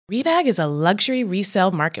Rebag is a luxury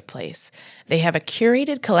resale marketplace. They have a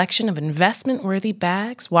curated collection of investment-worthy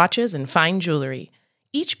bags, watches, and fine jewelry.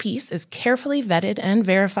 Each piece is carefully vetted and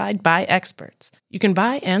verified by experts. You can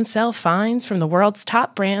buy and sell finds from the world's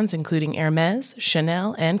top brands, including Hermes,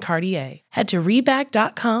 Chanel, and Cartier. Head to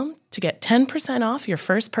Rebag.com to get 10% off your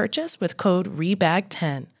first purchase with code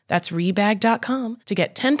REBAG10. That's Rebag.com to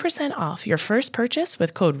get 10% off your first purchase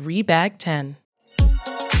with code REBAG10.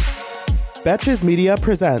 Betches Media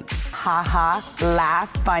presents Ha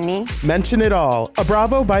laugh, funny. Mention It All, a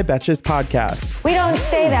Bravo by Betches podcast. We don't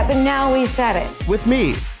say that, but now we said it. With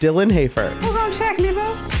me, Dylan Hafer. Hold on, check me, boo.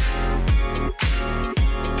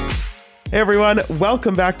 Hey everyone,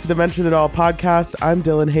 welcome back to the Mention It All podcast. I'm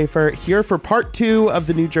Dylan Hafer, here for part 2 of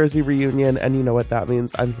the New Jersey reunion, and you know what that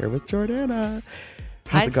means. I'm here with Jordana.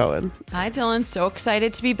 How's it going? Hi, Dylan. So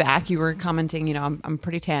excited to be back. You were commenting, I'm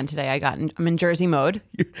pretty tan today. I'm in Jersey mode.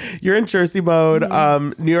 You're in Jersey mode.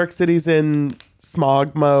 Mm-hmm. New York City's in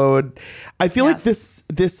smog mode. I feel like this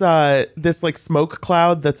like smoke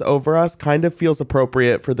cloud that's over us kind of feels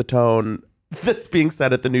appropriate for the tone that's being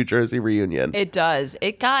said at the New Jersey reunion. It does.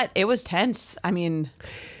 It was tense. I mean,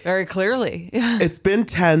 very clearly. It's been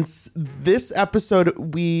tense. This episode,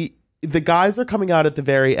 the guys are coming out at the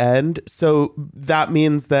very end. So that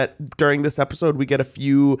means that during this episode, we get a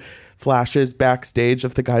few flashes backstage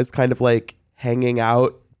of the guys kind of like hanging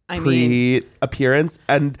out pre-appearance.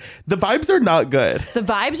 And the vibes are not good. The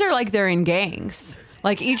vibes are like they're in gangs.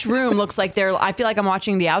 Like each room looks like I feel like I'm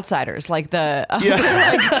watching The Outsiders. Like like, you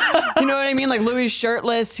know what I mean? Like Louis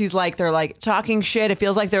shirtless. He's like, they're like talking shit. It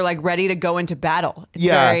feels like they're like ready to go into battle.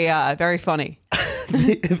 It's very funny.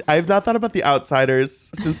 I have not thought about The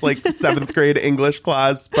Outsiders since like 7th grade English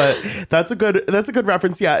class, but that's a good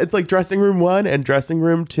reference. Yeah, it's like dressing room 1 and dressing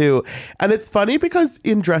room 2. And it's funny because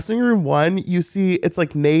in dressing room 1, you see it's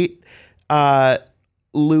like Nate,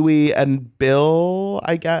 Louis, and Bill,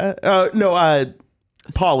 I guess.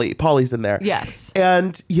 Polly's in there. Yes.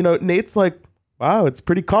 And, Nate's like, wow, it's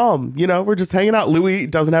pretty calm. We're just hanging out. Louis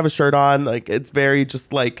doesn't have a shirt on. Like, it's very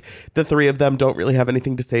just like the three of them don't really have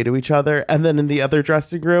anything to say to each other. And then in the other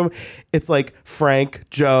dressing room, it's like Frank,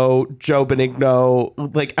 Joe Benigno,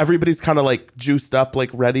 like everybody's kind of like juiced up, like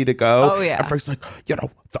ready to go. Oh, yeah. And Frank's like,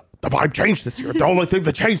 the vibe changed this year. The only thing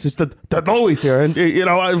that changed is that Louis here. And,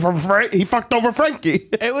 he fucked over Frankie.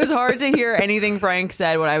 It was hard to hear anything Frank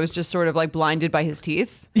said when I was just sort of like blinded by his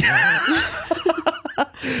teeth.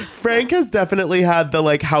 Frank has definitely had the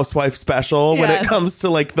like housewife special when it comes to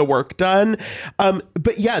like the work done.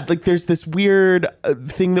 But yeah, like there's this weird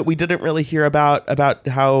thing that we didn't really hear about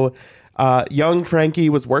how young Frankie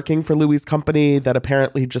was working for Louis' company that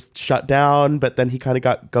apparently just shut down, but then he kind of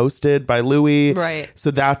got ghosted by Louis. Right.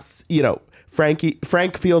 So that's,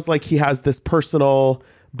 Frank feels like he has this personal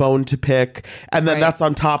bone to pick, and then that's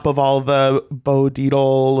on top of all the Bo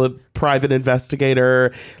Dietl private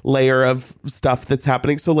investigator layer of stuff that's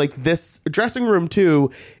happening. So like this dressing room 2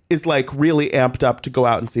 is like really amped up to go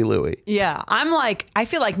out and see Louis. Yeah, I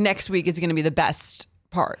feel like next week is going to be the best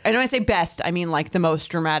part. And when I say best, I mean like the most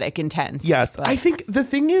dramatic, intense. Yes, I think the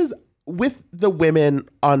thing is with the women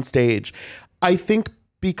on stage, I think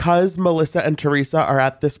because Melissa and Teresa are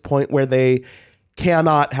at this point where they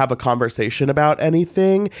cannot have a conversation about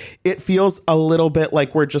anything, it feels a little bit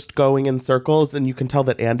like we're just going in circles, and you can tell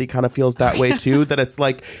that Andy kind of feels that way too. That it's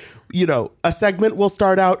like, a segment will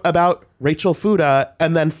start out about Rachel Fuda,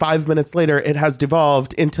 and then 5 minutes later it has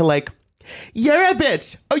devolved into like, you're a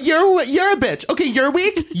bitch. Oh, you're a bitch. Okay, you're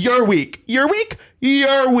weak. You're weak. You're weak.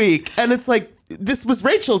 You're weak. And it's like, this was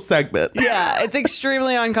Rachel's segment. Yeah, it's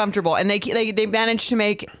extremely uncomfortable. And they managed to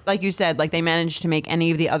make, like you said, like they managed to make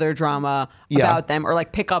any of the other drama about them, or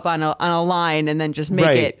like pick up on a line and then just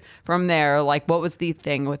make it from there. Like, what was the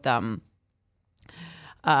thing with them?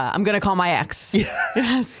 I'm going to call my ex. Yeah.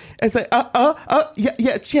 Yes. It's like,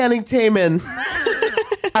 yeah, Channing Tatum.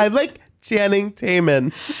 I like Channing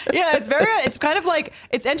Tatum. Yeah, it's kind of like,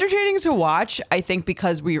 it's entertaining to watch, I think,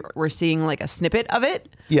 because we're seeing like a snippet of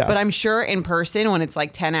it. Yeah. But I'm sure in person, when it's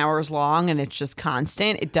like 10 hours long and it's just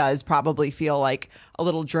constant, it does probably feel like a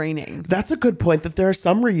little draining. That's a good point, that there are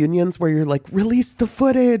some reunions where you're like, release the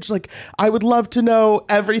footage. Like, I would love to know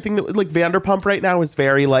everything that, like, Vanderpump right now is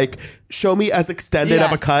very like, show me as extended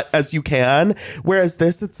of a cut as you can. Whereas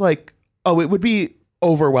this, it's like, it would be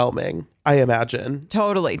overwhelming, I imagine.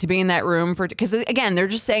 Totally. To be in that room because again, they're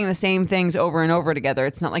just saying the same things over and over together.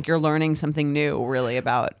 It's not like you're learning something new really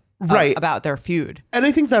about their feud. And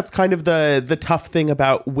I think that's kind of the tough thing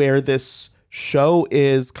about where this show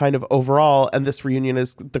is kind of overall, and this reunion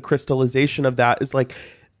is the crystallization of that, is like,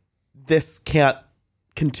 this can't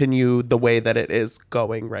continue the way that it is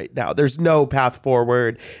going right now. There's no path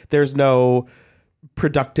forward. There's no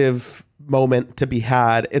productive moment to be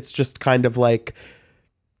had. It's just kind of like,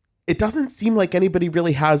 it doesn't seem like anybody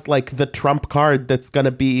really has like the trump card that's going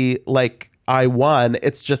to be like, I won.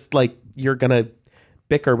 It's just like, you're going to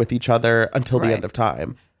bicker with each other until the end of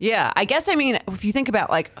time. Yeah. I guess, I mean, if you think about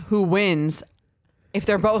like who wins, if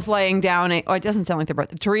they're both laying down it doesn't sound like they're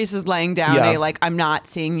both, Teresa's laying down a, like, I'm not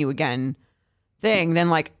seeing you again thing, then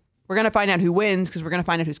like, we're going to find out who wins because we're going to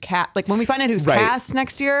find out who's cast. Like when we find out who's cast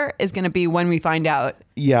next year is going to be when we find out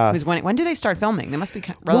who's winning. When do they start filming? They must be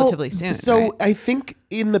relatively soon. So right? I think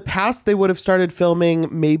in the past they would have started filming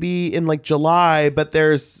maybe in like July, but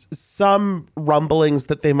there's some rumblings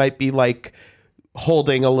that they might be like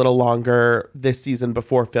holding a little longer this season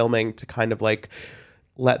before filming to kind of like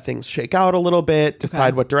let things shake out a little bit,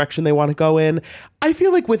 decide what direction they want to go in. I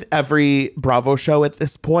feel like with every Bravo show at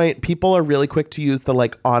this point, people are really quick to use the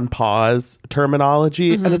like on pause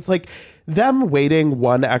terminology. And it's like them waiting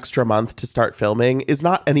one extra month to start filming is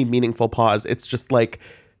not any meaningful pause. It's just like,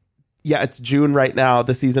 yeah, it's June right now.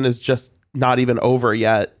 The season is just not even over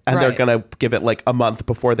yet. And they're going to give it like a month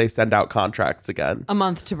before they send out contracts again. A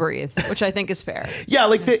month to breathe, which I think is fair. Yeah,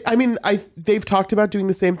 like they've talked about doing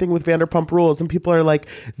the same thing with Vanderpump Rules, and people are like,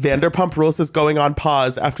 Vanderpump Rules is going on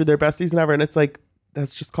pause after their best season ever. And it's like,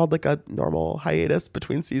 that's just called like a normal hiatus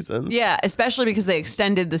between seasons. Yeah, especially because they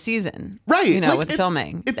extended the season. Right. You know, like, with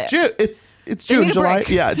filming. It's June. It's June, July.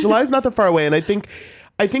 Yeah, July is not that far away. And I think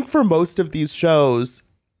for most of these shows,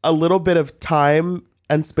 a little bit of time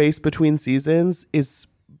and space between seasons is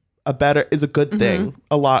a good thing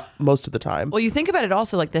most of the time. Well, you think about it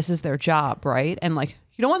also like this is their job, right? And like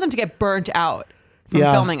you don't want them to get burnt out from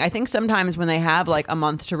filming. I think sometimes when they have like a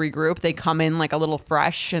month to regroup, they come in like a little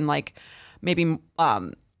fresh and like maybe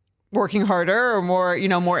working harder or more,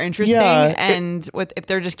 more interesting. Yeah, and if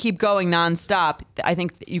they're just keep going nonstop, I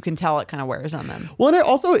think you can tell it kind of wears on them. Well,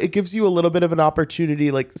 and it gives you a little bit of an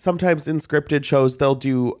opportunity. Like sometimes in scripted shows, they'll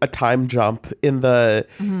do a time jump in the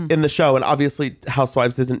show. And obviously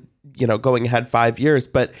Housewives isn't, going ahead 5 years.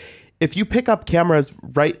 But if you pick up cameras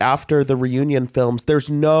right after the reunion films, there's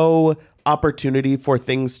no opportunity for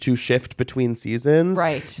things to shift between seasons.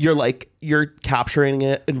 Right. You're capturing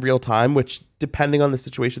it in real time, which depending on the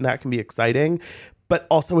situation, that can be exciting. But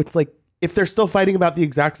also it's like, if they're still fighting about the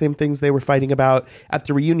exact same things they were fighting about at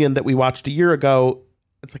the reunion that we watched a year ago,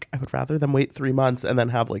 it's like, I would rather them wait 3 months and then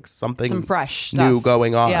have like some fresh new stuff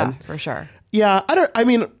going on. Yeah, for sure. Yeah.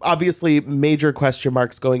 Obviously major question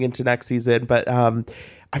marks going into next season, but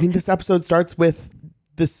this episode starts with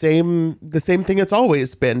the same thing it's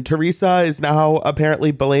always been. Teresa is now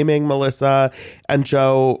apparently blaming Melissa and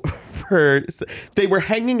Joe for they were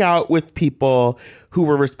hanging out with people who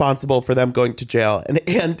were responsible for them going to jail.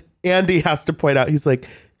 And Andy has to point out, he's like,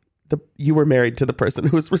 you were married to the person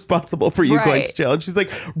who was responsible for you going to jail. And she's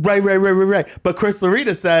like, right. But Chris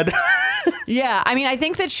Loretta said, yeah, I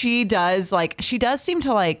think that she does seem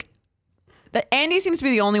to like that Andy seems to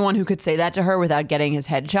be the only one who could say that to her without getting his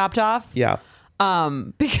head chopped off. Yeah.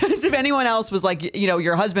 Because if anyone else was like,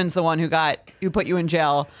 your husband's the one who put you in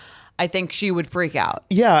jail, I think she would freak out.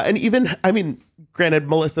 Yeah. And even, granted,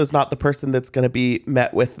 Melissa's not the person that's going to be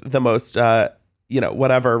met with the most,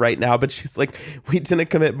 whatever right now. But she's like, we didn't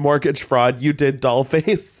commit mortgage fraud. You did,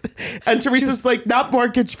 dollface. And Teresa's like, not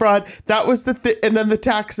mortgage fraud. That was and then the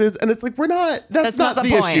taxes. And it's like, that's not the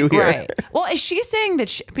point. Issue here. Right. Well, is she saying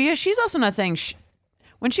that because she's also not saying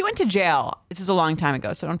when she went to jail, this is a long time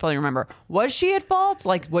ago, so I don't fully remember. Was she at fault?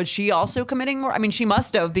 Like, was she also committing more? She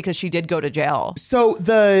must have, because she did go to jail. So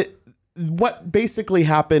what basically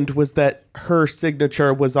happened was that her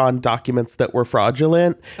signature was on documents that were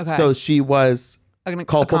fraudulent. Okay. So she was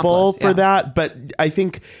culpable for that. But I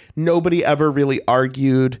think nobody ever really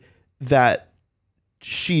argued that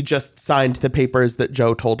she just signed the papers that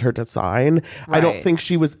Joe told her to sign. Right. I don't think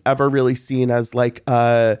she was ever really seen as like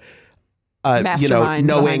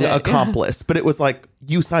knowing accomplice, but it was like,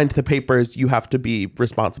 you signed the papers, you have to be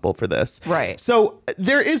responsible for this. Right. So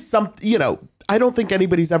there is some, I don't think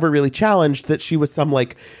anybody's ever really challenged that she was some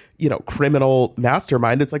like, criminal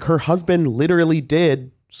mastermind. It's like her husband literally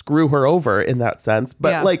did screw her over in that sense.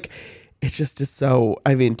 But like, it just is so,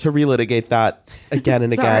 to relitigate that again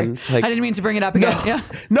and again. It's like, I didn't mean to bring it up again.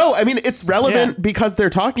 No, it's relevant because they're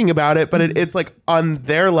talking about it, but it's like on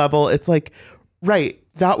their level, it's like, right,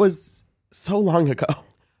 that was so long ago.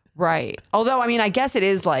 Right. Although, I guess it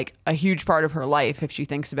is like a huge part of her life if she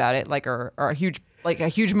thinks about it, like, or a huge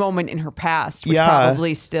moment in her past, which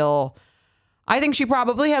probably still, I think she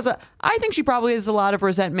probably has a lot of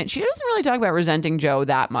resentment. She doesn't really talk about resenting Joe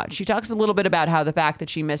that much. She talks a little bit about how the fact that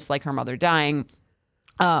she missed like her mother dying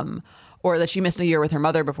or that she missed a year with her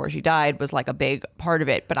mother before she died was like a big part of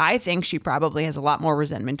it. But I think she probably has a lot more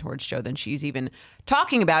resentment towards Joe than she's even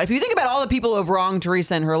talking about. If you think about all the people who have wronged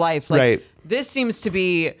Teresa in her life, like this seems to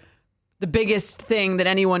be the biggest thing that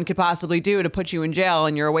anyone could possibly do to put you in jail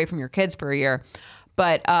and you're away from your kids for a year.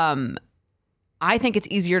 But I think it's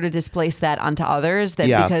easier to displace that onto others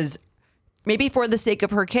because maybe for the sake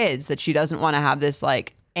of her kids, that she doesn't want to have this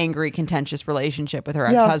like angry, contentious relationship with her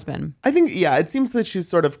ex-husband. I think, it seems that she's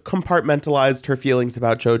sort of compartmentalized her feelings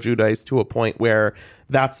about Joe Giudice to a point where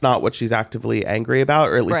that's not what she's actively angry about,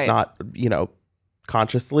 or at least not,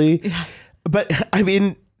 consciously. Yeah. But I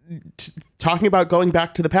mean, talking about going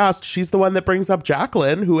back to the past, she's the one that brings up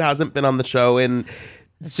Jacqueline, who hasn't been on the show in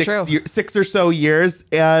six or so years.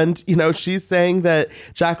 And, she's saying that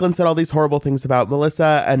Jacqueline said all these horrible things about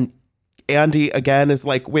Melissa, and Andy again is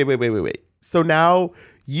like, wait. So now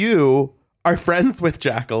you are friends with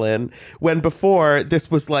Jacqueline, when before this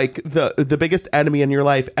was like the biggest enemy in your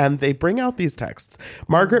life. And they bring out these texts.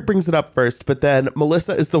 Margaret brings it up first, but then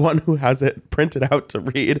Melissa is the one who has it printed out to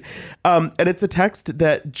read. And it's a text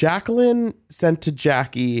that Jacqueline sent to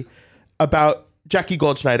Jackie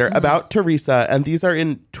Goldschneider about Teresa, and these are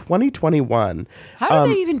in 2021. How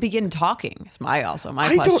did they even begin talking? Is my question.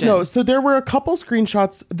 I don't know. So there were a couple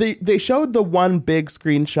screenshots. They showed the one big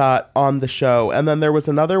screenshot on the show, and then there was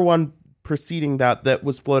another one preceding that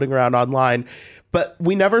was floating around online. But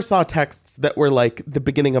we never saw texts that were like the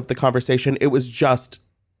beginning of the conversation. It was just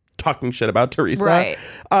talking shit about Teresa. Right.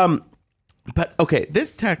 But okay,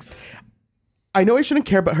 this text, I know I shouldn't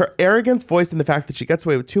care, but her arrogance voiced in the fact that she gets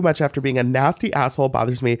away with too much after being a nasty asshole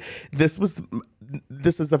bothers me. This is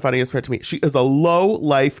the funniest part to me. She is a low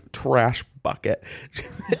life trash bucket.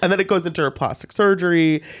 And then it goes into her plastic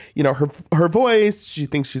surgery, her voice. She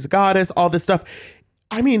thinks she's a goddess, all this stuff.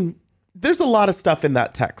 I mean, there's a lot of stuff in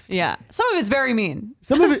that text. Yeah. Some of it's very mean.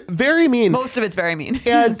 Some of it very mean. Most of it's very mean.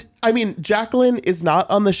 And I mean, Jacqueline is not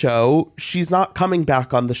on the show. She's not coming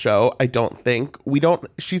back on the show, I don't think.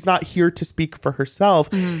 She's not here to speak for herself.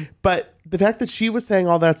 Mm-hmm. But the fact that she was saying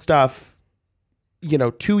all that stuff,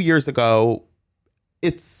 2 years ago,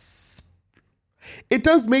 it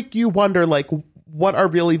does make you wonder, like, what are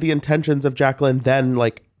really the intentions of Jacqueline then,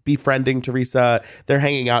 like, befriending Teresa? They're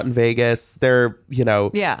hanging out in Vegas. They're,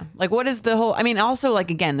 Yeah. Like, what is the whole... I mean, also, like,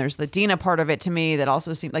 again, there's the Dina part of it to me that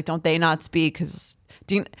also seems like, don't they not speak? Because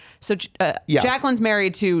Dina... So Jacqueline's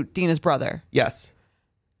married to Dina's brother. Yes.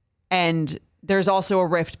 And there's also a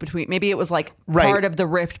rift between... Maybe it was, like, part of the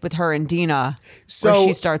rift with her and Dina, where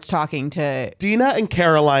she starts talking to... Dina and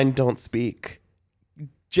Caroline don't speak.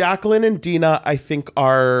 Jacqueline and Dina, I think,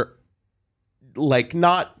 are... like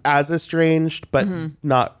not as estranged, but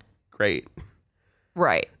not great.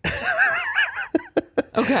 Right.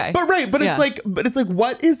 Okay. But it's like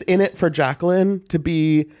what is in it for Jacqueline to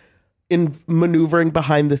be in maneuvering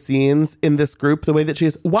behind the scenes in this group the way that she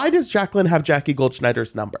is? Why does Jacqueline have Jackie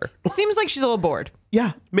Goldschneider's number? It seems like she's a little bored.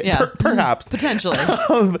 Yeah. Perhaps. Potentially.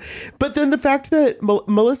 But then the fact that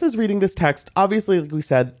Melissa's reading this text, obviously, like we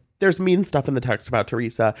said, there's mean stuff in the text about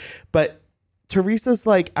Teresa, but Teresa's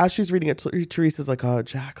like, as she's reading it, Teresa's like, oh,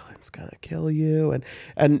 Jacqueline's gonna kill you.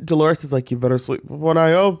 And Dolores is like, you better sleep with one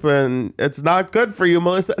eye open. It's not good for you,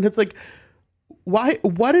 Melissa. And it's like, why?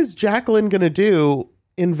 What is Jacqueline gonna do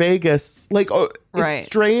in Vegas? Like, it's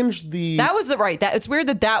strange. It's weird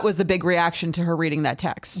that was the big reaction to her reading that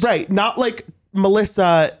text. Right. Not like,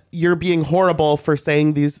 Melissa, you're being horrible for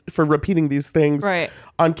repeating these things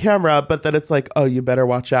on camera, but then it's like, oh, you better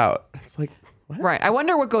watch out. It's like, what? Right. I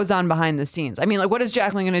wonder what goes on behind the scenes. I mean, like, what is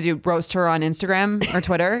Jacqueline going to do? Roast her on Instagram or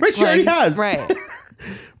Twitter? Right, she already has. Right.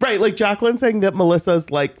 Right. Like, Jacqueline saying that Melissa's,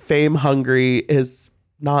 like, fame hungry is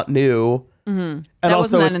not new. Mm-hmm. And that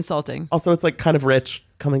wasn't that insulting. Also, it's, like, kind of rich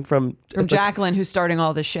coming from Jacqueline, who's starting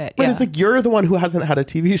all this shit. But it's like, you're the one who hasn't had a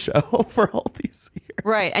TV show for all these years.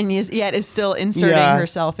 Right. And yet is still inserting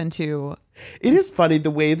herself into... It is funny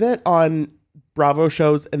the way that on Bravo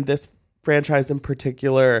shows and this franchise in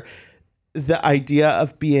particular... the idea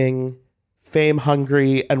of being fame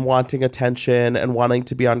hungry and wanting attention and wanting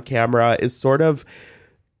to be on camera is sort of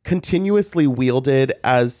continuously wielded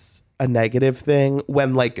as a negative thing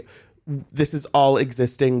when, like, this is all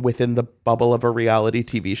existing within the bubble of a reality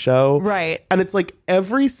TV show. Right. And it's like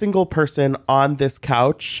every single person on this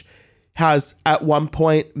couch has at one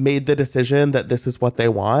point made the decision that this is what they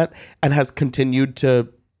want and has continued to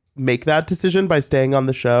make that decision by staying on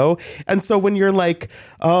the show. And so when you're like,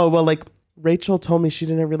 oh, well, like, Rachel told me she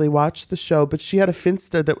didn't really watch the show, but she had a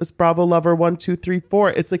Finsta that was Bravo Lover 1, 2, 3, 4.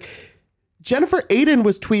 It's like, Jennifer Aiden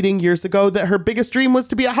was tweeting years ago that her biggest dream was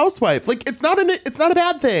to be a housewife. Like, it's not a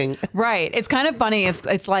bad thing. Right. It's kind of funny.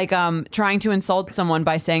 It's like trying to insult someone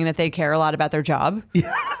by saying that they care a lot about their job.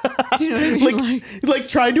 Yeah. Do you know what I mean? Like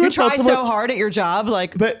trying to insult someone. You try so hard at your job.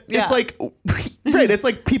 But it's like, right. It's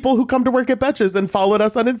like people who come to work at Betches and followed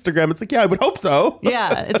us on Instagram. It's like, yeah, I would hope so.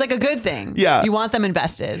 Yeah. It's like a good thing. Yeah. You want them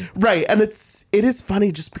invested. Right. And it is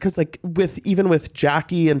funny just because like even with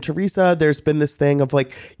Jackie and Teresa, there's been this thing of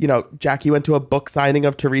like, you know, Jackie went to a book signing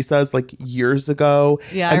of Teresa's like years ago.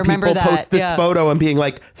 Yeah, and I remember people that. post this photo and being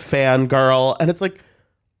like, fangirl. And it's like,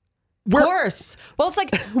 of course. Well, it's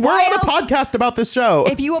like, we're on a podcast about this show.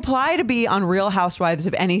 If you apply to be on Real Housewives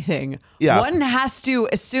of anything, one has to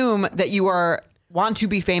assume that you want to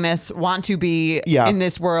be famous, want to be in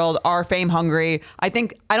this world, are fame hungry. I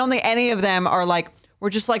don't think any of them are like, we're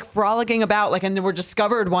just like frolicking about, like, and then we're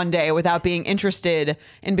discovered one day without being interested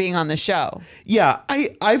in being on the show. Yeah,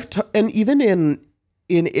 and even in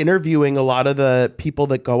interviewing a lot of the people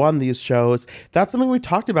that go on these shows, that's something we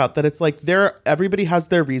talked about, that it's like everybody has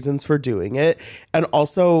their reasons for doing it. And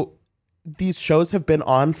also these shows have been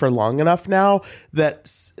on for long enough now that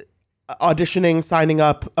auditioning, signing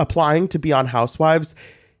up, applying to be on Housewives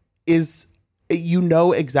is, you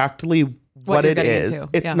know, exactly what it is.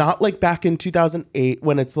 It's not like back in 2008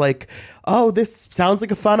 when it's like, oh, this sounds like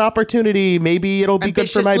a fun opportunity. Maybe it'll be good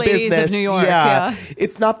for my business. Of New York,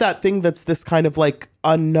 It's not that thing that's this kind of like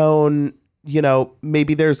unknown, you know,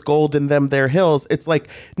 maybe there's gold in them, their hills. It's like,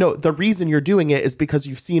 no, the reason you're doing it is because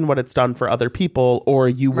you've seen what it's done for other people, or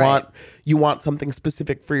you want something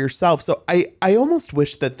specific for yourself. So I almost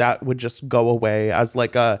wish that would just go away as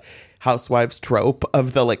like a Housewives trope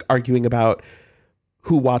of the like arguing about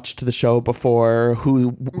who watched the show before,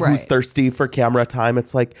 who's thirsty for camera time.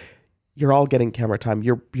 It's like, you're all getting camera time.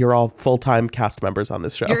 You're all full-time cast members on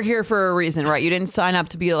this show. You're here for a reason, right? You didn't sign up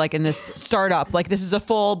to be like in this startup. Like, this is a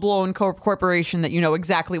full-blown corporation that you know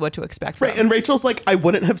exactly what to expect from. Right. And Rachel's like, I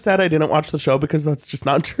wouldn't have said I didn't watch the show because that's just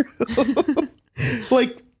not true.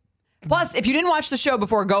 Like, plus, if you didn't watch the show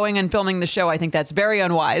before going and filming the show, I think that's very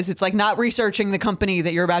unwise. It's like not researching the company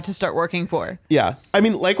that you're about to start working for. Yeah. I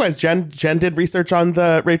mean, likewise, Jen did research on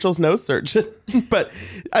the Rachel's nose search. But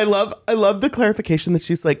I love the clarification that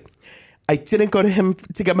she's like, I didn't go to him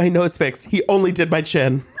to get my nose fixed. He only did my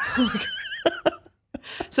chin.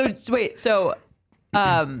 So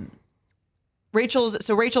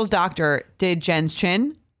Rachel's doctor did Jen's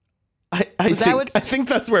chin? I think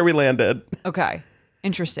that's where we landed. Okay.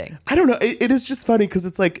 Interesting. I don't know. It is just funny because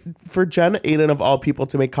it's like, for Jen Aiden of all people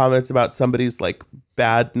to make comments about somebody's like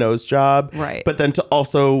bad nose job, right? But then to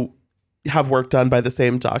also have work done by the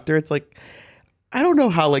same doctor, it's like, I don't know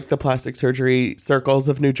how like the plastic surgery circles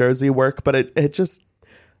of New Jersey work, but it just,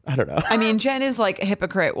 I don't know. I mean, Jen is like a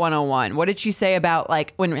hypocrite 101. What did she say about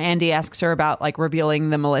like when Andy asks her about like revealing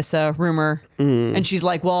the Melissa rumor? And she's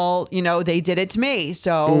like, well, you know, they did it to me,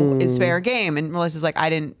 so it's fair game. And Melissa's like, I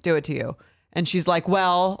didn't do it to you. And she's like,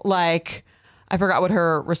 well, like, I forgot what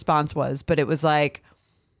her response was, but it was like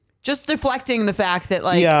just deflecting the fact that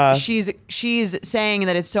like she's saying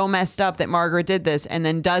that it's so messed up that Margaret did this and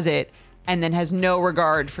then does it and then has no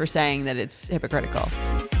regard for saying that it's hypocritical.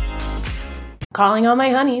 Calling all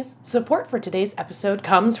my honeys, support for today's episode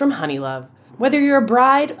comes from Honeylove. Whether you're a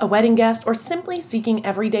bride, a wedding guest, or simply seeking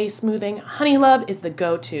everyday smoothing, Honeylove is the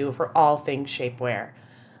go-to for all things shapewear.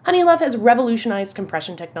 Honeylove has revolutionized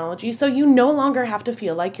compression technology, so you no longer have to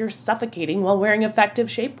feel like you're suffocating while wearing effective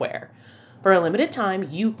shapewear. For a limited time,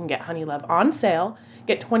 you can get Honeylove on sale.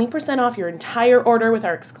 Get 20% off your entire order with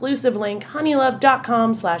our exclusive link,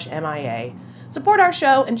 honeylove.com/MIA. Support our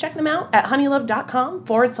show and check them out at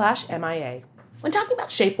honeylove.com/MIA. When talking about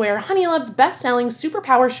shapewear, Honeylove's best-selling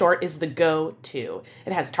Superpower Short is the go-to.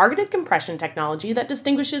 It has targeted compression technology that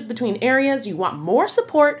distinguishes between areas you want more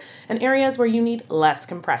support and areas where you need less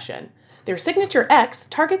compression. Their Signature X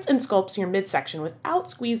targets and sculpts your midsection without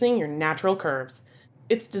squeezing your natural curves.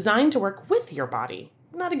 It's designed to work with your body,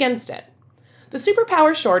 not against it. The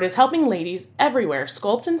Superpower Short is helping ladies everywhere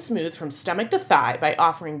sculpt and smooth from stomach to thigh by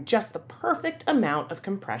offering just the perfect amount of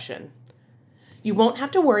compression. You won't have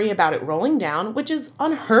to worry about it rolling down, which is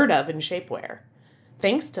unheard of in shapewear,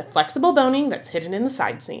 thanks to flexible boning that's hidden in the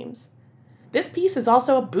side seams. This piece is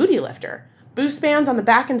also a booty lifter. Boost bands on the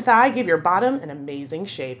back and thigh give your bottom an amazing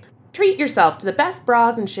shape. Treat yourself to the best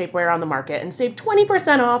bras and shapewear on the market and save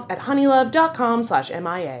 20% off at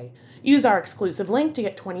honeylove.com/MIA. Use our exclusive link to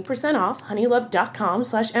get 20% off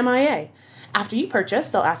honeylove.com/MIA. After you purchase,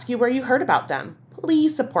 they'll ask you where you heard about them.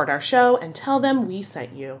 Please support our show and tell them we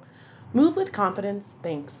sent you. Move with confidence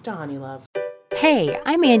thanks to Honeylove. Hey,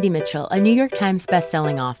 I'm Andy Mitchell, a New York Times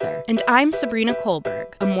bestselling author. And I'm Sabrina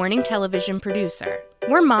Kohlberg, a morning television producer.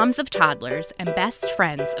 We're moms of toddlers and best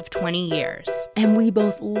friends of 20 years. And we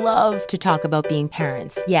both love to talk about being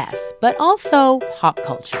parents, yes, but also pop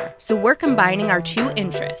culture. So we're combining our two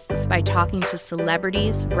interests by talking to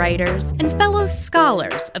celebrities, writers, and fellow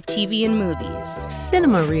scholars of TV and movies.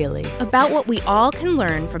 Cinema, really. About what we all can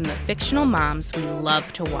learn from the fictional moms we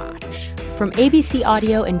love to watch. From ABC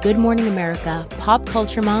Audio and Good Morning America, Pop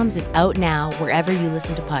Culture Moms is out now wherever you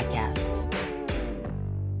listen to podcasts.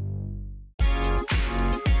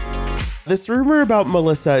 This rumor about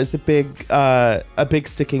Melissa is a big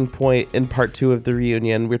sticking point in part 2 of the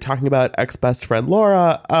reunion. We're talking about ex-best friend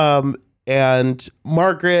Laura, and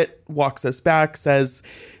Margaret walks us back, says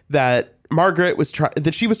that Margaret was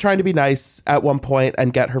she was trying to be nice at one point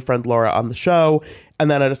and get her friend Laura on the show, and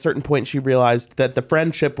then at a certain point she realized that the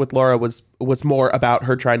friendship with Laura was more about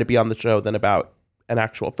her trying to be on the show than about an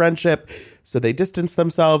actual friendship. So they distanced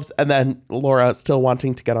themselves, and then Laura, still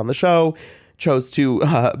wanting to get on the show, chose to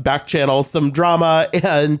back channel some drama.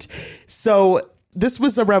 And so this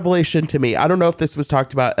was a revelation to me. I don't know if this was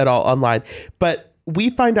talked about at all online, but we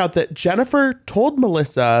find out that Jennifer told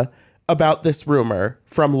Melissa about this rumor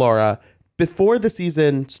from Laura before the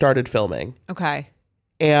season started filming. Okay.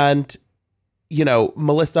 And, you know,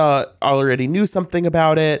 Melissa already knew something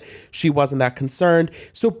about it. She wasn't that concerned.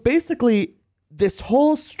 So basically, this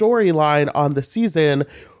whole storyline on the season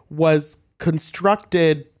was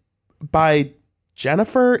constructed by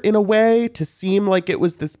Jennifer in a way to seem like it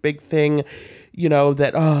was this big thing, you know,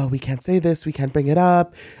 that, oh, we can't say this, we can't bring it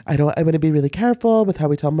up. I want to be really careful with how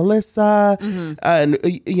we tell Melissa. Mm-hmm. And,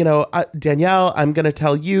 you know, Danielle, I'm going to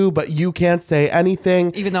tell you, but you can't say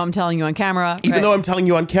anything. Even though I'm telling you on camera. Even though I'm telling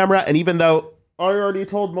you on camera. And even though I already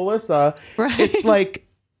told Melissa, right. It's like,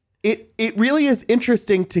 it really is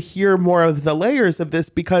interesting to hear more of the layers of this,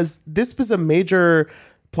 because this was a major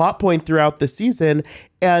plot point throughout the season.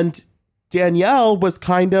 And Danielle was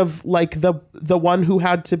kind of like the one who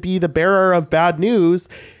had to be the bearer of bad news.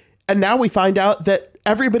 And now we find out that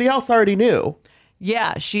everybody else already knew.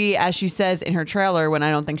 Yeah, as she says in her trailer, when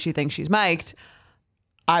I don't think she thinks she's mic'd,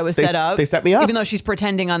 I was set up. They set me up. Even though she's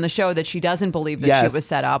pretending on the show that she doesn't believe that she was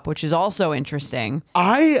set up, which is also interesting.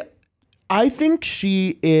 I think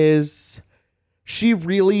she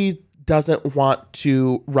really doesn't want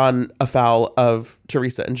to run afoul of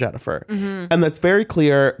Teresa and Jennifer. Mm-hmm. And that's very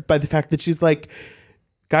clear by the fact that she's like,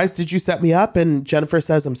 guys, did you set me up? And Jennifer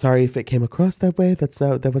says, I'm sorry if it came across that way.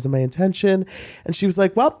 That wasn't my intention. And she was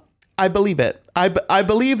like, well, I believe it. I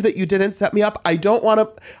believe that you didn't set me up. I don't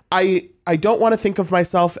want to think of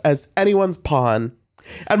myself as anyone's pawn.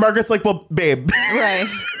 And Margaret's like, well, babe. Right.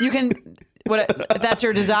 You can, if that's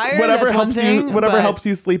your desire. Whatever helps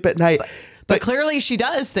you sleep at night. But clearly she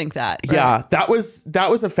does think that. Right? Yeah, that was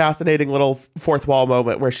a fascinating little fourth wall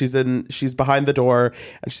moment where she's behind the door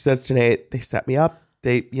and she says to Nate, they set me up.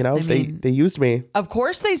 They used me. Of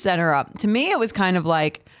course they set her up. To me, it was kind of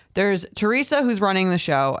like there's Teresa who's running the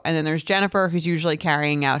show, and then there's Jennifer who's usually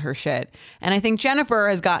carrying out her shit. And I think Jennifer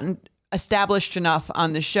has gotten established enough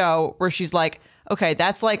on the show where she's like, okay,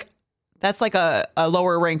 that's like a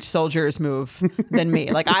lower ranked soldier's move than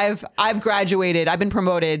me. Like I've graduated. I've been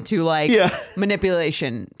promoted to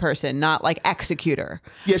manipulation person, not like executor.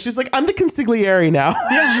 Yeah. She's like, I'm the consigliere now.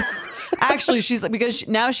 Yes. Actually, she's like, because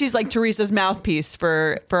now she's like Teresa's mouthpiece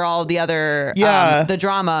for all the other, the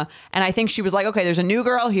drama. And I think she was like, okay, there's a new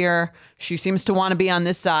girl here. She seems to want to be on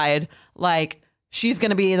this side. Like she's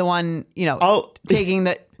going to be the one, you know, being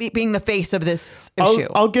the face of this issue.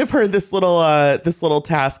 I'll give her this little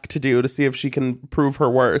task to do to see if she can prove her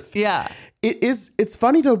worth. Yeah. It's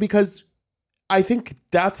funny though, because I think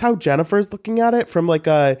that's how Jennifer's looking at it from like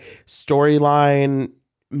a storyline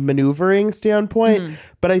maneuvering standpoint. Mm.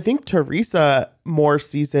 But I think Teresa more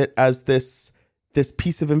sees it as this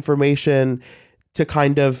piece of information to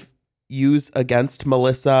kind of use against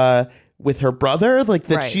Melissa with her brother. Like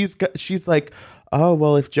that right. She's like, oh,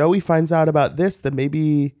 well, if Joey finds out about this, then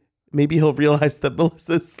maybe he'll realize that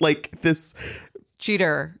Melissa's like this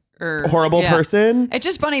cheater or horrible person. It's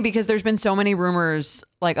just funny because there's been so many rumors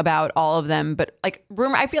like about all of them, but like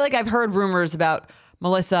I feel like I've heard rumors about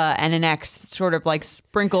Melissa and an ex sort of like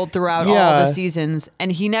sprinkled throughout all the seasons,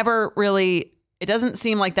 and he never really. It doesn't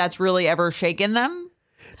seem like that's really ever shaken them.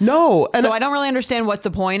 No, and so I don't really understand what the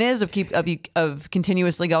point is of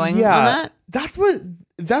continuously going on that.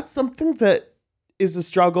 That's something that is a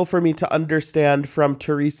struggle for me to understand from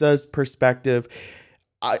Teresa's perspective.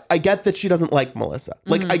 I get that she doesn't like Melissa.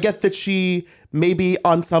 Like, I get that she maybe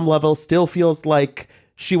on some level still feels like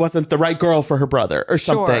she wasn't the right girl for her brother or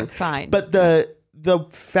something. Sure, fine. But the the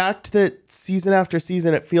fact that season after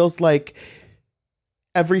season, it feels like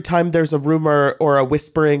every time there's a rumor or a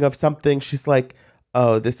whispering of something, she's like,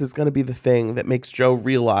 oh, this is going to be the thing that makes Joe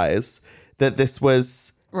realize that this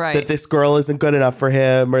was right, that this girl isn't good enough for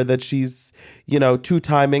him, or that she's, two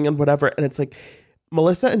timing and whatever. And it's like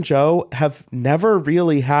Melissa and Joe have never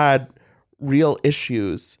really had real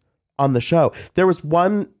issues on the show. There was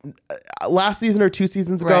one last season or 2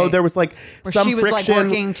 seasons ago. Right. There was like where some she was friction. like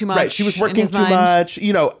working too much. Right, she was in working his too mind. much.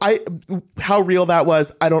 How real that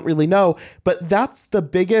was, I don't really know. But that's the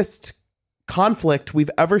biggest conflict we've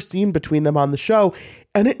ever seen between them on the show,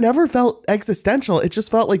 and it never felt existential. It just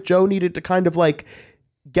felt like Joe needed to kind of like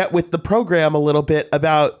get with the program a little bit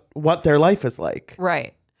about what their life is like.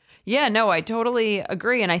 Right. Yeah, no, I totally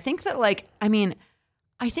agree. And I think that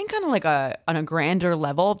I think on a grander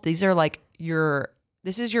level, these are like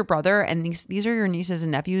this is your brother and these are your nieces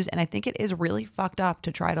and nephews. And I think it is really fucked up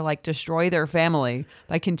to try to like destroy their family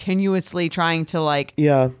by continuously trying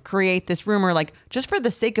to create this rumor, like just for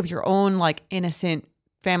the sake of your own like innocent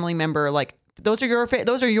family member. Like those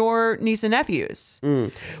are your niece and nephews.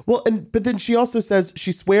 Well, but then she also says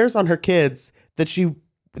she swears on her kids that she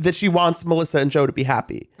wants Melissa and Joe to be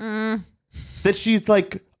happy. That she's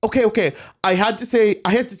like, okay, I had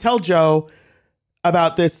to tell Joe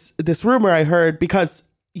about this rumor I heard because,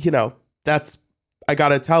 I got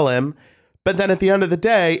to tell him. But then at the end of the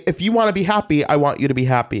day, if you want to be happy, I want you to be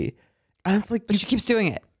happy. And it's like, but she keeps doing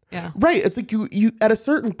it. Yeah. Right. It's like you at a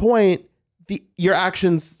certain point, your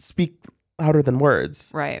actions speak louder than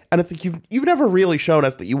words. Right. And it's like, you've never really shown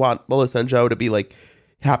us that you want Melissa and Joe to be like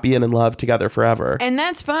happy and in love together forever. And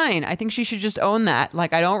that's fine. I think she should just own that.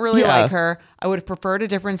 Like, I don't really like her. I would have preferred a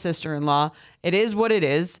different sister-in-law. It is what it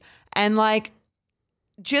is. And like,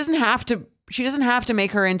 she doesn't have to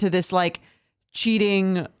make her into this like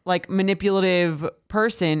cheating, like manipulative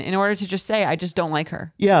person in order to just say, I just don't like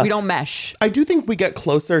her. Yeah. We don't mesh. I do think we get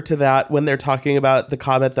closer to that when they're talking about the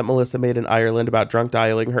comment that Melissa made in Ireland about drunk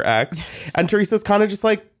dialing her ex. And Teresa's kind of just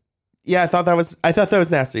like, yeah, I thought that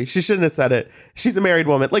was nasty. She shouldn't have said it. She's a married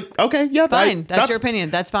woman. Like, okay, yeah, fine. That's your opinion.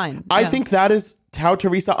 That's fine. I think that is how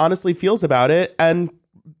Teresa honestly feels about it. And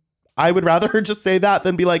I would rather her just say that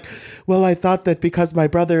than be like, well, I thought that because my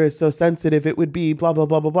brother is so sensitive, it would be blah, blah,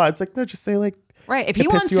 blah, blah, blah. It's like, no, just say like, right. If he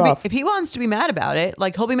wants to be mad about it,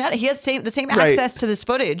 like he'll be mad. He has the same access to this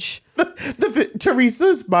footage.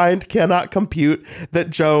 Teresa's mind cannot compute that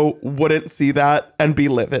Joe wouldn't see that and be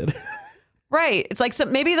livid. Right. It's like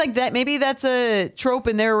maybe that's a trope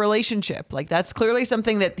in their relationship. Like that's clearly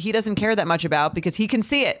something that he doesn't care that much about because he can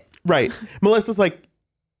see it. Right. Melissa's like,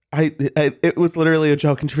 it was literally a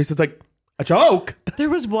joke. And Teresa's like, a joke? There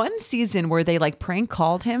was one season where they like prank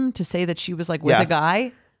called him to say that she was like with a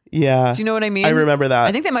guy. Yeah. Do you know what I mean? I remember that.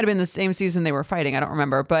 I think that might have been the same season they were fighting. I don't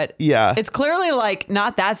remember. But yeah, it's clearly like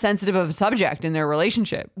not that sensitive of a subject in their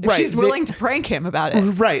relationship. If right. She's willing to prank him about it.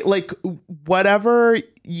 Right. Like whatever,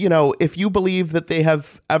 if you believe that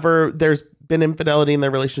there's been infidelity in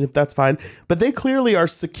their relationship, that's fine. But they clearly are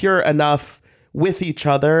secure enough with each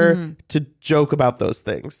other to joke about those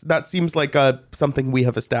things. That seems like something we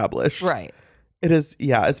have established. Right. It is.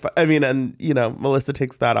 Yeah, it's. I mean, and Melissa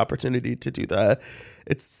takes that opportunity to do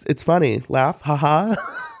it's funny, laugh, haha.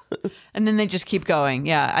 And then they just keep going.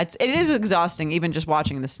 Yeah, it is exhausting even just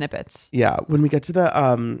watching the snippets. Yeah, when we get to the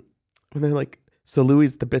when they're like, so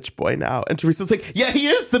Louis the bitch boy now, and Teresa's like, yeah, he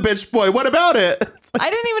is the bitch boy. What about it? Like, I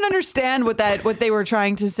didn't even understand what they were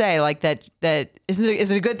trying to say. Like that is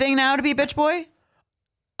it a good thing now to be a bitch boy?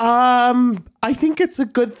 I think it's a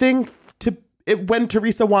good thing when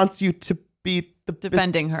Teresa wants you to be the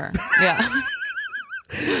defending her. Yeah.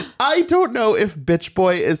 I don't know if bitch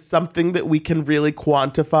boy is something that we can really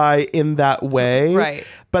quantify in that way. Right.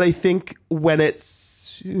 But I think when it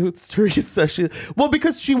suits Teresa,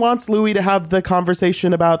 because she wants Louis to have the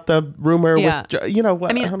conversation about the rumor with,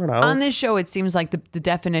 what? I mean, I don't know. On this show, it seems like the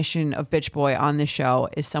definition of bitch boy on this show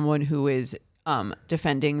is someone who is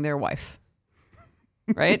defending their wife.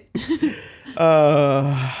 Right?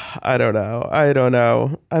 I don't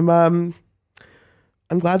know.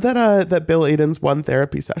 I'm glad that Bill Aiden's one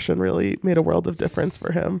therapy session really made a world of difference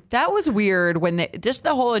for him. That was weird when just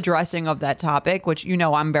the whole addressing of that topic, which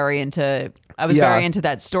I'm very into. I was very into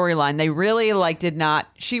that storyline. They really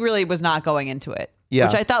she really was not going into it. Yeah.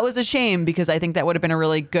 Which I thought was a shame because I think that would have been a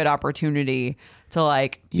really good opportunity to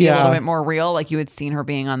be a little bit more real, like you had seen her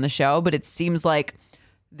being on the show. But it seems like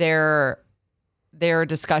their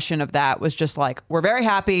discussion of that was just like, we're very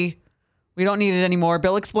happy. We don't need it anymore.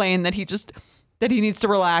 Bill explained that he needs to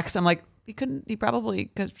relax. I'm like, He probably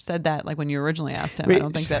could have said that like when you originally asked him. Right. I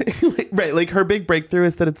don't think that. Right. Like her big breakthrough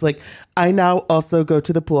is that it's like, I now also go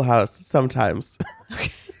to the pool house sometimes.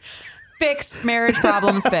 Fixed, marriage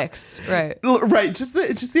problems fixed. Right. Right. Just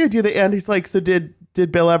the idea that Andy's like, so did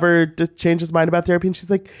Bill ever just change his mind about therapy? And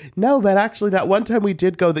she's like, no, but actually that one time we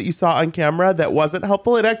did go that you saw on camera that wasn't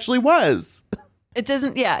helpful. It actually was. It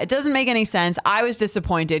doesn't make any sense. I was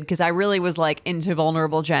disappointed because I really was like into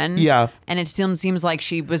vulnerable Jen. Yeah. And it still seems like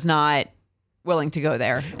she was not willing to go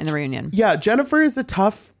there in the reunion. Yeah. Jennifer is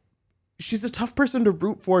she's a tough person to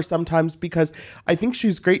root for sometimes because I think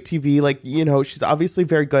she's great TV. Like, you know, she's obviously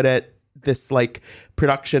very good at this like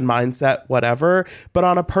production mindset, whatever. But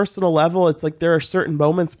on a personal level, it's like there are certain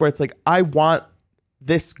moments where it's like, I want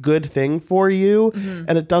this good thing for you. Mm-hmm.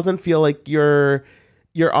 And it doesn't feel like you're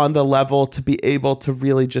on the level to be able to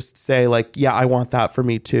really just say like, yeah, I want that for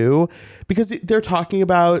me too. Because they're talking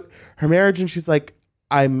about her marriage and she's like,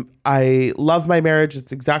 I love my marriage.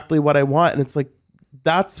 It's exactly what I want. And it's like,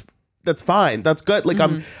 that's fine. That's good. Like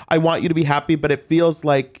I want you to be happy, but it feels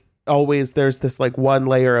like always there's this like one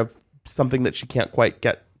layer of something that she can't quite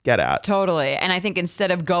get at. Totally. And I think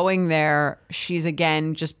instead of going there, she's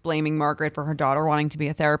again just blaming Margaret for her daughter wanting to be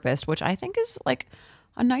a therapist, which I think is like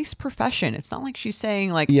a nice profession. It's not like she's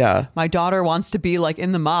saying like, yeah, my daughter wants to be like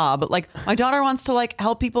in the mob, but like my daughter wants to like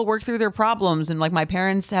help people work through their problems, and like my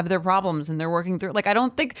parents have their problems and they're working through. Like I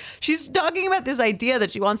don't think she's talking about this idea that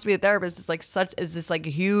she wants to be a therapist. It's like this like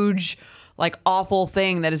huge, like awful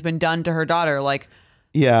thing that has been done to her daughter. Like,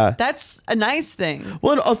 yeah, that's a nice thing.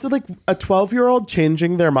 Well, and also like a 12-year-old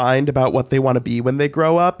changing their mind about what they want to be when they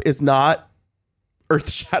grow up is not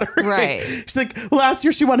earth-shattering. Right. She's like, last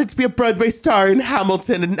year she wanted to be a Broadway star in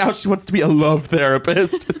Hamilton, and now she wants to be a love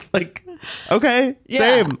therapist. It's like, okay,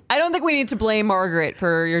 same. I don't think we need to blame Margaret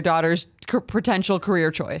for your daughter's potential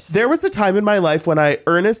career choice. There was a time in my life when I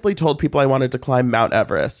earnestly told people I wanted to climb Mount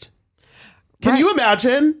Everest. Can you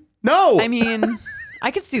imagine? No. I mean,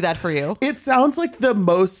 I could see that for you. It sounds like the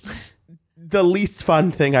least fun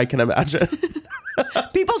thing I can imagine.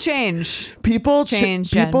 People change. People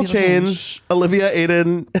change. Olivia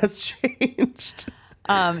Aiden has changed.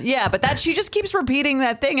 Yeah, but that she just keeps repeating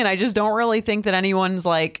that thing, and I just don't really think that anyone's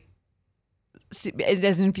like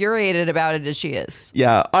as infuriated about it as she is.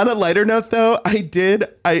 Yeah. On a lighter note, though,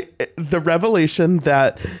 the revelation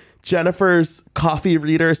that Jennifer's coffee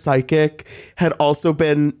reader psychic had also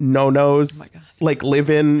been Nono's like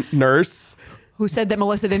live-in nurse. Who said that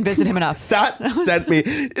Melissa didn't visit him enough. That sent me.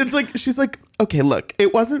 It's like, she's like, okay, look,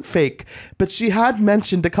 it wasn't fake, but she had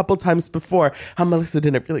mentioned a couple times before how Melissa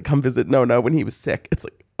didn't really come visit Nono when he was sick. It's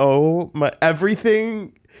like, oh my,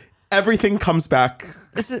 everything comes back.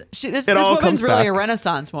 This woman's really a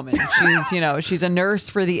Renaissance woman. She's, she's a nurse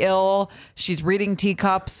for the ill. She's reading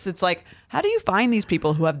teacups. It's like, how do you find these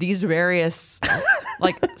people who have these various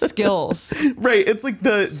like skills? Right. It's like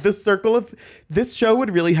the circle of this show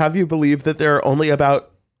would really have you believe that there are only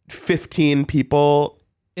about 15 people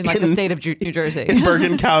in the state of New Jersey, in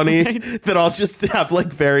Bergen County, that all just have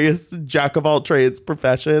like various jack of all trades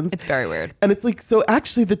professions. It's very weird. And it's like, so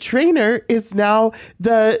actually the trainer is now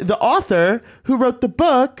the author who wrote the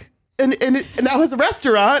book and it now has a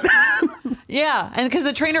restaurant. Yeah. And because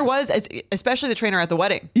the trainer was, especially the trainer at the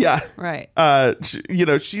wedding. Yeah. Right.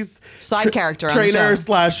 She's side character on trainer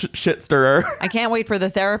the show. / shit stirrer. I can't wait for the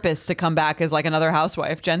therapist to come back as like another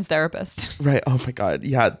housewife, Jen's therapist. Right. Oh my God.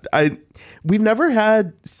 Yeah. We've never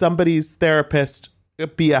had somebody's therapist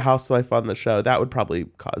be a housewife on the show. That would probably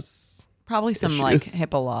cause some issues. like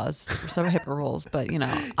HIPAA laws or some HIPAA rules, but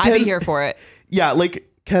I'd be here for it. Yeah. Like,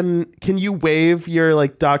 can you waive your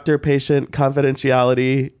like doctor-patient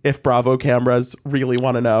confidentiality if Bravo cameras really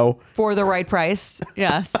want to know? For the right price.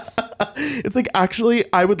 Yes. It's like, actually,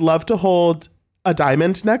 I would love to hold a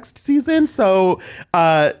diamond next season. So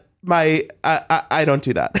I don't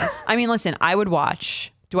do that. I mean, listen, I would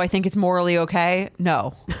watch. Do I think it's morally okay?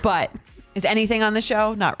 No. But is anything on the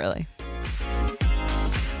show? Not really.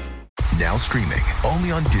 Now streaming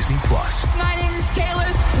only on Disney Plus. My name is Taylor.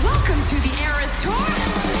 Welcome to the Eras Tour.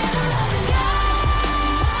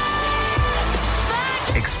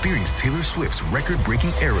 Experience Taylor Swift's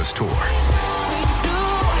record-breaking Eras Tour.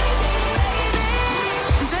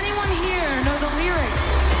 Does anyone here know the lyrics?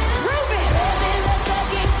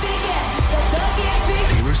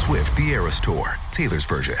 Taylor Swift The Eras Tour, Taylor's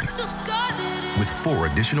version, with 4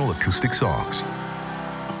 additional acoustic songs.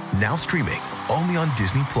 Now streaming only on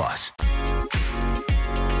Disney Plus.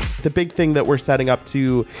 The big thing that we're setting up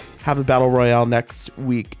to have a battle royale next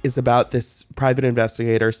week is about this private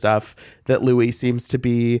investigator stuff that Louis seems to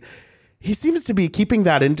be he seems to be keeping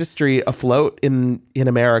that industry afloat in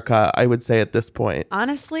America, I would say at this point.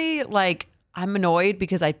 Honestly, like I'm annoyed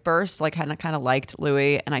because I first like kind of liked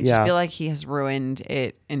Louis, and I just feel like he has ruined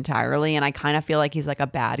it entirely, and I kind of feel like he's like a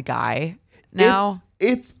bad guy now.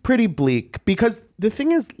 It's pretty bleak because the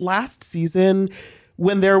thing is, last season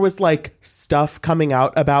when there was like stuff coming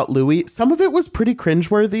out about Louis, some of it was pretty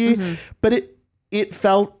cringeworthy, but it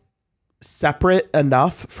felt separate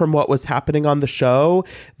enough from what was happening on the show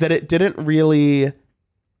that it didn't really,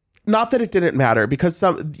 not that it didn't matter, because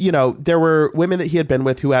some, you know, there were women that he had been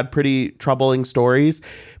with who had pretty troubling stories,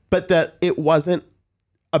 but that it wasn't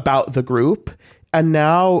about the group. And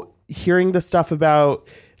now hearing the stuff about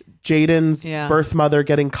Jaden's birth mother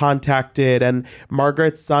getting contacted and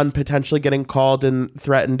Margaret's son potentially getting called and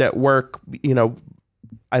threatened at work, you know,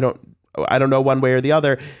 I don't know one way or the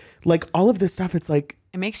other. Like all of this stuff, it's like,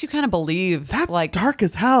 it makes you kind of believe that's like dark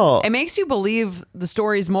as hell. It makes you believe the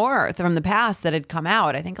stories more from the past that had come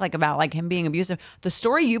out. I think like about like him being abusive. The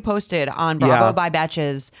story you posted on Bravo by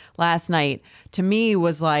Betches last night to me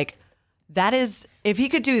was like, that is, if he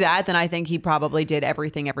could do that, then I think he probably did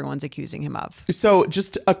everything everyone's accusing him of. So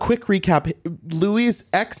just a quick recap. Louis'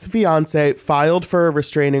 ex-fiance filed for a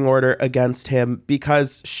restraining order against him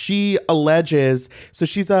because she alleges, so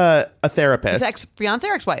she's a therapist. His ex-fiance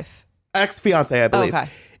or ex-wife? Ex-fiance, I believe.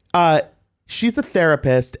 Okay. She's a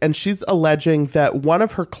therapist, and she's alleging that one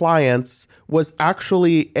of her clients was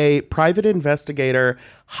actually a private investigator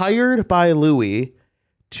hired by Louis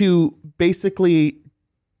to basically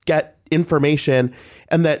get information,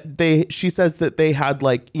 and that she says that they had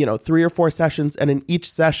like, you know, 3 or 4 sessions, and in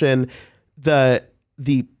each session the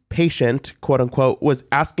patient, quote unquote, was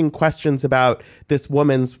asking questions about this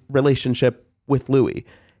woman's relationship with Louis.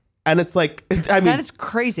 And it's like, I mean, that is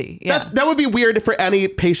crazy. Yeah, that would be weird for any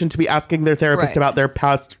patient to be asking their therapist about their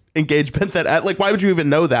past engagement. That like, why would you even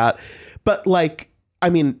know that? But like, I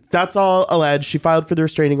mean, that's all alleged. She filed for the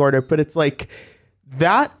restraining order, but it's like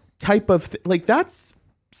that type of like, that's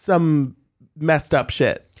some messed up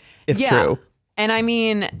shit, if true. And I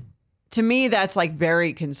mean, to me, that's like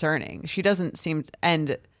very concerning. She doesn't seem,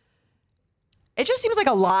 and it just seems like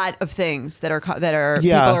a lot of things that are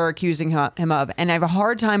people are accusing him of, and I have a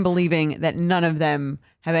hard time believing that none of them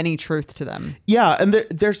have any truth to them. Yeah, and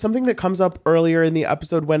there's something that comes up earlier in the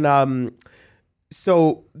episode when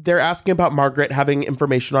so they're asking about Margaret having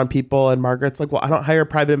information on people, and Margaret's like, well, I don't hire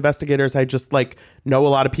private investigators. I just like know a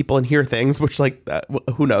lot of people and hear things, which like,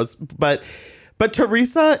 who knows? But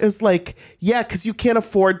Teresa is like, yeah, because you can't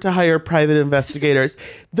afford to hire private investigators.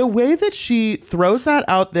 The way that she throws that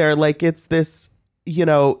out there, like it's this, you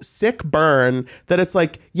know, sick burn that it's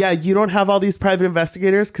like, yeah, you don't have all these private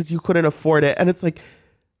investigators because you couldn't afford it. And it's like,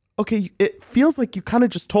 okay, it feels like you kind of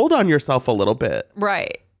just told on yourself a little bit.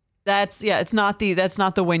 Right. That's not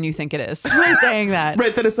the win you think it is. By saying that.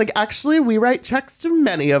 Right, that it's like, actually we write checks to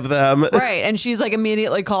many of them. Right. And she's like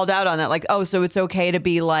immediately called out on that, like, oh, so it's okay to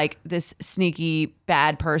be like this sneaky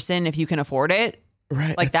bad person if you can afford it.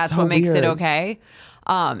 Right. Like that's so what makes it okay.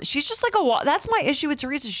 She's just like that's my issue with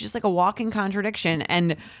Teresa. She's just like a walking contradiction,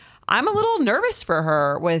 and I'm a little nervous for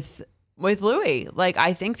her with Louis. Like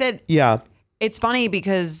I think that it's funny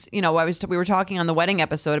because, you know, we were talking on the wedding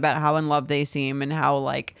episode about how in love they seem and how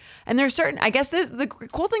like, and there's certain, I guess the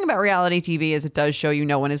cool thing about reality TV is it does show you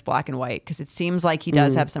no one is black and white, because it seems like he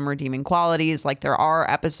does have some redeeming qualities. Like there are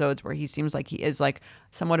episodes where he seems like he is like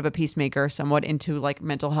somewhat of a peacemaker, somewhat into like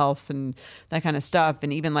mental health and that kind of stuff.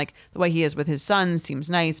 And even like the way he is with his sons seems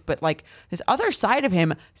nice, but like this other side of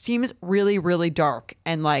him seems really, really dark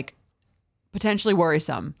and like potentially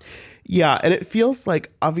worrisome. Yeah, and it feels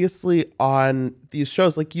like obviously on these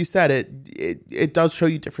shows, like you said, it does show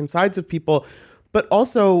you different sides of people, but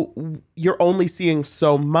also you're only seeing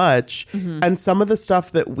so much. And some of the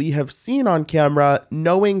stuff that we have seen on camera,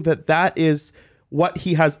 knowing that is what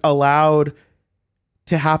he has allowed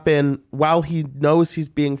to happen while he knows he's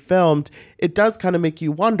being filmed, it does kind of make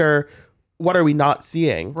you wonder, what are we not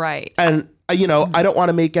seeing? Right. And you know, I don't want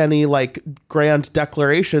to make any like grand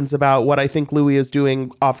declarations about what I think Louis is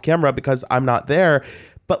doing off camera because I'm not there.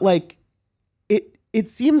 But like, it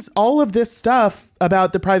seems all of this stuff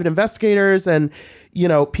about the private investigators and, you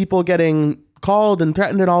know, people getting called and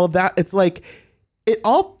threatened and all of that, it's like,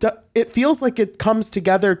 it feels like it comes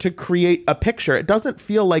together to create a picture. It doesn't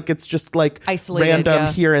feel like it's just like isolated,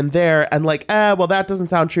 random here and there and like, well, that doesn't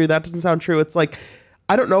sound true. That doesn't sound true. It's like,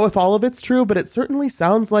 I don't know if all of it's true, but it certainly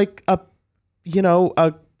sounds like a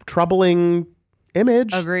troubling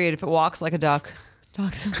image. Agreed. If it walks like a duck,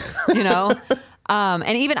 you know.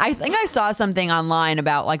 And even I think I saw something online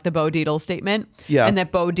about like the Bo Dietl statement. Yeah. And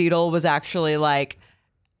that Bo Dietl was actually like,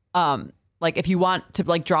 like, if you want to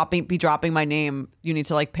like be dropping my name, you need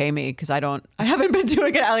to like pay me because I haven't been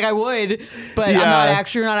doing it. Like I would, but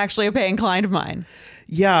you're not actually a paying client of mine.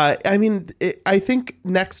 Yeah. I mean, I think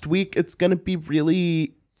next week it's going to be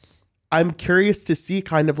really, I'm curious to see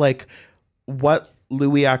kind of like what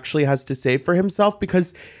Louis actually has to say for himself,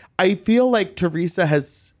 because I feel like Teresa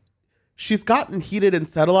she's gotten heated and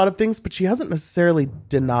said a lot of things, but she hasn't necessarily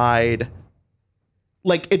denied.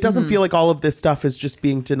 Like, it doesn't feel like all of this stuff is just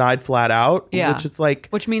being denied flat out. Yeah.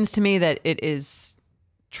 Which means to me that it is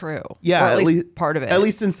true. Yeah. Or at least part of it. At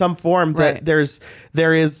least in some form that there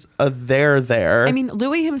is a there. I mean,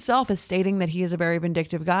 Louis himself is stating that he is a very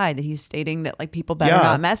vindictive guy, that he's stating that like people better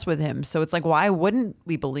not mess with him. So it's like, why wouldn't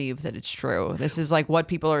we believe that it's true? This is like what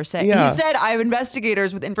people are saying. Yeah. He said, I have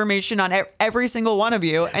investigators with information on every single one of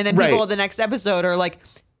you. And then people in the next episode are like,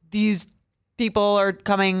 these people are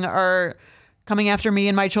coming after me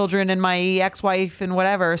and my children and my ex-wife and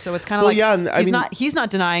whatever. So it's kind of he's not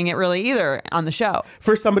denying it really either on the show.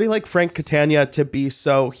 For somebody like Frank Catania to be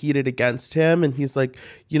so heated against him, and he's like,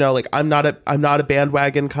 you know, like I'm not a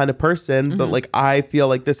bandwagon kind of person, but like I feel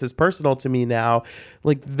like this is personal to me now.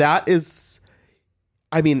 Like that is,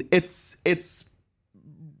 I mean, it's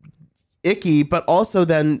icky, but also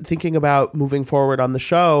then thinking about moving forward on the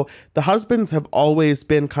show, the husbands have always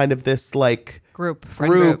been kind of this like group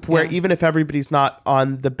where even if everybody's not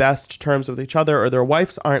on the best terms with each other or their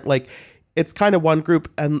wives aren't, like it's kind of one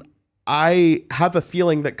group. And I have a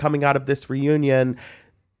feeling that coming out of this reunion,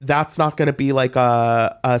 that's not going to be like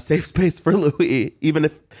a safe space for Louis, even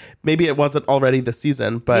if maybe it wasn't already this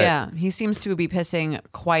season. But yeah, he seems to be pissing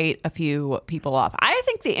quite a few people off. I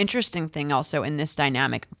think the interesting thing also in this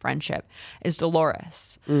dynamic of friendship is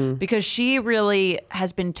Dolores, because she really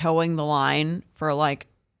has been towing the line for like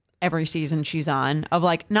every season she's on, of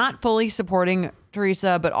like not fully supporting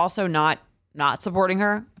Teresa, but also not supporting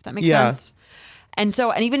her, if that makes sense. And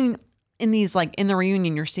so, and even in these, like in the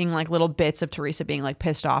reunion, you're seeing like little bits of Teresa being like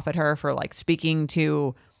pissed off at her for like speaking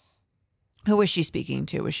to, who was she speaking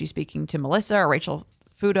to? Was she speaking to Melissa or Rachel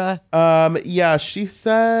Fuda? Yeah, she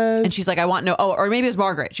says, and she's like, I want no, or maybe it was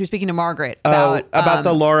Margaret. She was speaking to Margaret about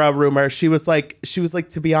the Laura rumor. She was like,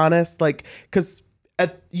 to be honest, like, because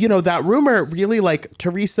you know, that rumor really, like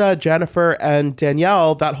Teresa, Jennifer, and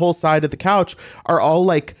Danielle, that whole side of the couch are all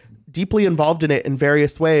like deeply involved in it in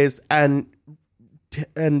various ways. And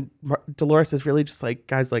Dolores is really just like,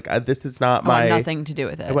 guys, like this is not I want nothing to do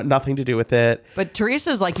with it. I want nothing to do with it. But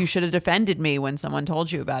Teresa's like, you should have defended me when someone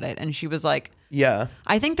told you about it. And she was like, yeah.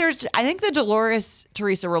 I think the Dolores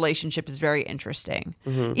Teresa relationship is very interesting.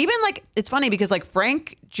 Even like, it's funny because like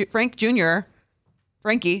Frank Jr.,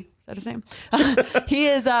 Frankie, is that his name? He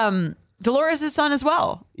is Dolores' son as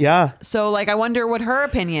well. Yeah. So like, I wonder what her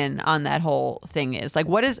opinion on that whole thing is. Like,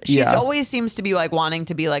 she always seems to be like wanting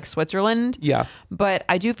to be like Switzerland. Yeah. But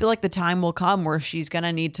I do feel like the time will come where she's going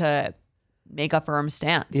to need to make a firm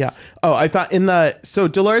stance. Yeah. Oh, I thought so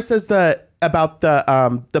Dolores says about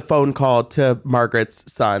the phone call to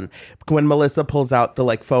Margaret's son, when Melissa pulls out the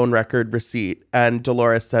like phone record receipt, and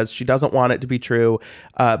Dolores says she doesn't want it to be true,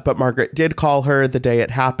 but Margaret did call her the day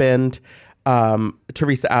it happened.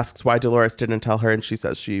 Teresa asks why Dolores didn't tell her, and she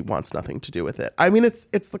says she wants nothing to do with it. I mean,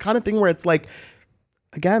 it's the kind of thing where it's like,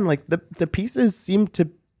 again, like the pieces seem to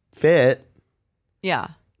fit. Yeah.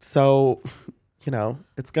 So, you know,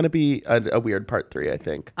 it's going to be a weird part 3, I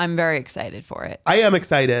think. I'm very excited for it. I am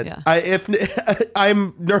excited. Yeah.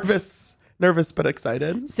 I'm nervous but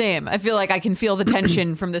excited. Same. I feel like I can feel the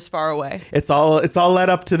tension from this far away. It's all led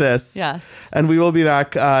up to this. Yes. And we will be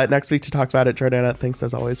back next week to talk about it. Jordana, thanks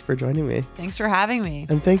as always for joining me. Thanks for having me.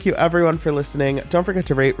 And thank you everyone for listening. Don't forget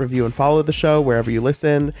to rate, review, and follow the show wherever you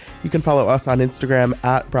listen. You can follow us on Instagram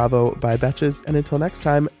at Bravo by Betches. And until next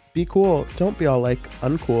time, be cool. Don't be all like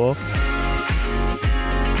uncool.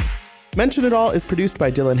 Mention It All is produced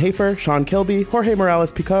by Dylan Hafer, Sean Kilby, Jorge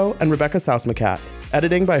Morales-Pico, and Rebecca Sausmacat.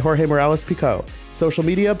 Editing by Jorge Morales-Pico. Social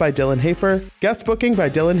media by Dylan Hafer. Guest booking by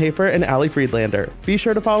Dylan Hafer and Ali Friedlander. Be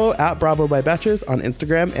sure to follow at Bravo by Betches on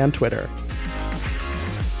Instagram and Twitter.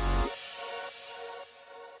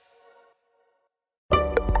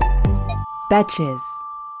 Betches.